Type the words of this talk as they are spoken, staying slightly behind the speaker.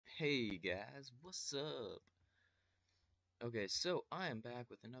Hey guys, what's up? Okay, so I am back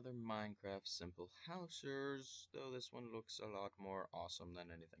with another Minecraft Simple Housers, though this one looks a lot more awesome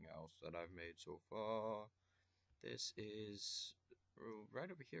than anything else that I've made so far. This is right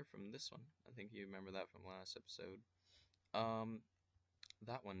over here from this one. I think you remember that from last episode. Um,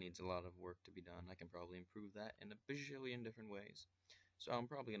 that one needs a lot of work to be done. I can probably improve that in a bajillion different ways. So I'm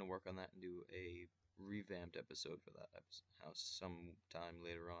probably going to work on that and do a revamped episode for that house sometime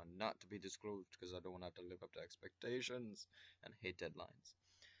later on. Not to be disclosed because I don't want to have to live up to expectations and hate deadlines.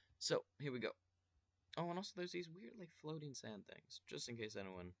 So here we go. Oh, and also there's these weird like floating sand things, just in case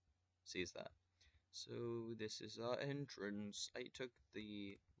anyone sees that. So this is our entrance. I took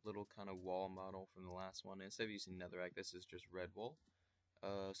the little kind of wall model from the last one. Instead of using netherrack, this is just red wool.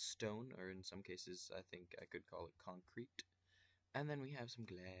 Stone, or in some cases, I think I could call it concrete. And then we have some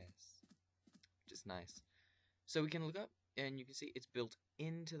glass, which is nice. So we can look up, and you can see it's built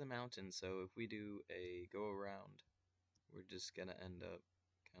into the mountain. So if we do a go around, we're just gonna end up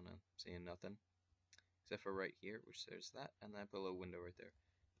kind of seeing nothing, except for right here, which there's that, and then I put a little window right there,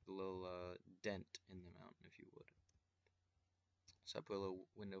 a little dent in the mountain, if you would. So I put a little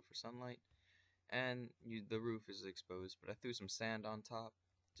window for sunlight, and the roof is exposed, but I threw some sand on top,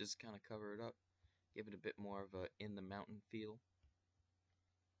 just kind of cover it up, give it a bit more of a in the mountain feel.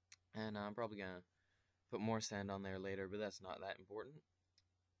 And I'm probably gonna put more sand on there later, but that's not that important,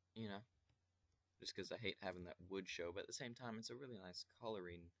 you know, just because I hate having that wood show, but at the same time, it's a really nice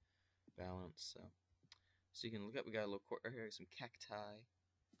coloring balance, so you can look up, we got a little court right here, some cacti,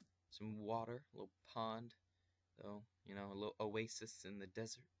 some water, a little pond, though, you know, a little oasis in the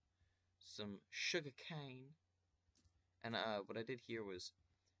desert, some sugar cane, and what I did here was,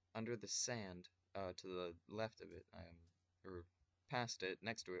 under the sand, to the left of it, or past it,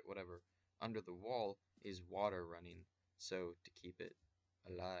 next to it, whatever, under the wall is water running, so to keep it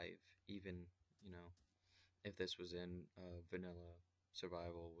alive, even, you know, if this was in vanilla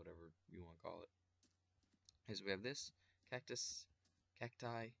survival, whatever you want to call it. Is we have this cactus,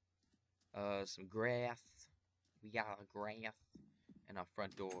 cacti, some grass. We got a grass, and our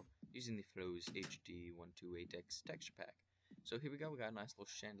front door using the Flows HD 128X texture pack. So here we go. We got a nice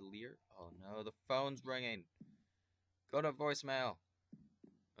little chandelier. Oh no, the phone's ringing. Go to voicemail.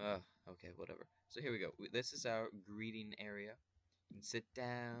 Okay, whatever. So here we go. This is our greeting area. You can sit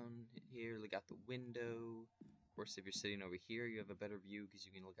down here, look out the window. Of course, if you're sitting over here, you have a better view because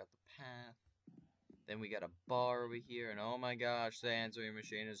you can look out the path. Then we got a bar over here, and oh my gosh, the answering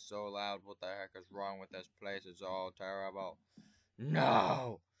machine is so loud. What the heck is wrong with this place? It's all terrible.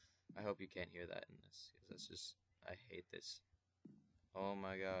 No! I hope you can't hear that in this, because that's just, I hate this. Oh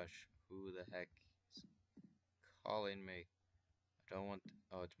my gosh, who the heck is calling me? I don't want,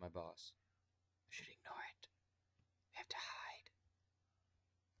 oh, it's my boss. I should ignore it. We have to hide.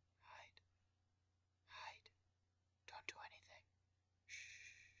 Hide. Hide. Don't do anything.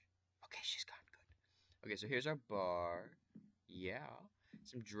 Shh. Okay, she's gone. Good. Okay, so here's our bar. Yeah.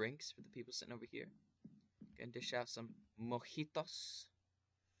 Some drinks for the people sitting over here. Gonna dish out some mojitos.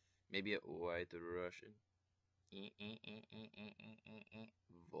 Maybe a white Russian.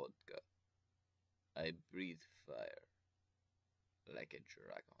 Vodka. I breathe fire. Like a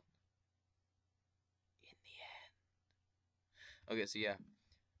dragon. In the end. Okay, so yeah.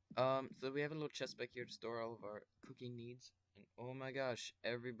 So we have a little chest back here to store all of our cooking needs. And oh my gosh,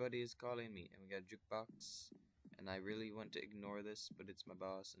 everybody is calling me. And we got a jukebox. And I really want to ignore this, but it's my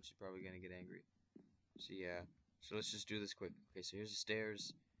boss, and she's probably gonna get angry. So yeah. So let's just do this quick. Okay, so here's the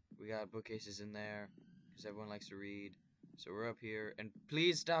stairs. We got bookcases in there, because everyone likes to read. So we're up here, and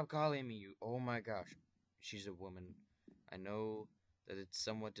please stop calling me, you. Oh my gosh. She's a woman. I know that it's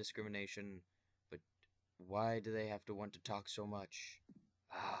somewhat discrimination, but why do they have to want to talk so much?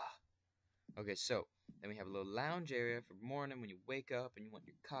 Ah. Okay, so then we have a little lounge area for morning when you wake up and you want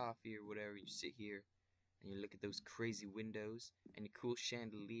your coffee or whatever. You sit here and you look at those crazy windows and your cool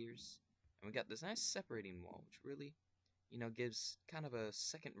chandeliers. And we got this nice separating wall, which really, you know, gives kind of a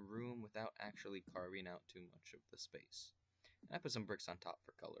second room without actually carving out too much of the space. And I put some bricks on top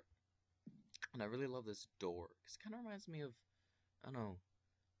for color. And I really love this door, because it kind of reminds me of, I don't know,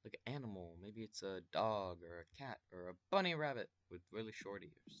 like an animal. Maybe it's a dog or a cat or a bunny rabbit with really short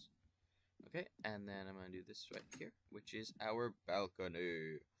ears. Okay, and then I'm going to do this right here, which is our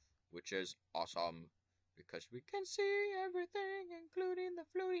balcony, which is awesome, because we can see everything, including the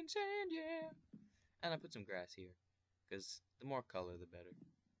floating sand, yeah. And I put some grass here, because the more color, the better,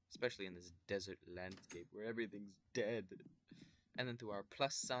 especially in this desert landscape where everything's dead. And then through our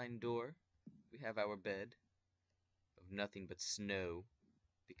plus sign door, we have our bed of nothing but snow,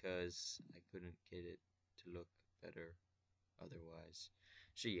 because I couldn't get it to look better otherwise.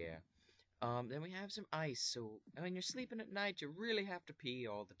 So yeah. Then we have some ice. So when you're sleeping at night, you really have to pee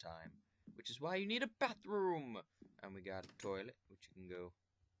all the time, which is why you need a bathroom. And we got a toilet, which you can go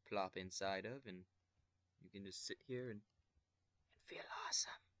plop inside of, and you can just sit here and feel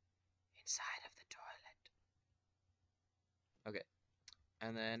awesome inside of the toilet. Okay,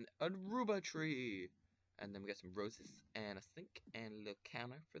 and then a Aruba tree. And then we got some roses and a sink and a little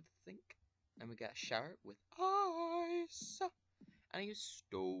counter for the sink. And we got a shower with ice. And I use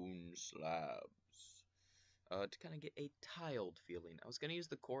stone slabs to kind of get a tiled feeling. I was going to use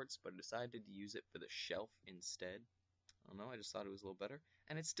the quartz, but I decided to use it for the shelf instead. I don't know, I just thought it was a little better.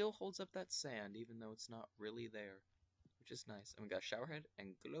 And it still holds up that sand, even though it's not really there, which is nice. And we got a shower head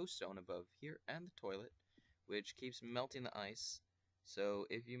and glowstone above here and the toilet, which keeps melting the ice. So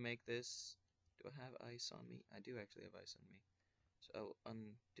if you make this, do I have ice on me? I do actually have ice on me. So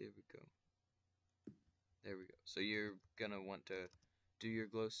there we go. There we go. So you're gonna want to do your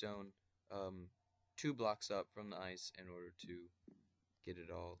glowstone 2 blocks up from the ice in order to get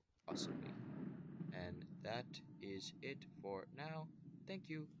it all awesomely. And that is it for now. Thank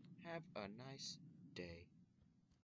you. Have a nice day.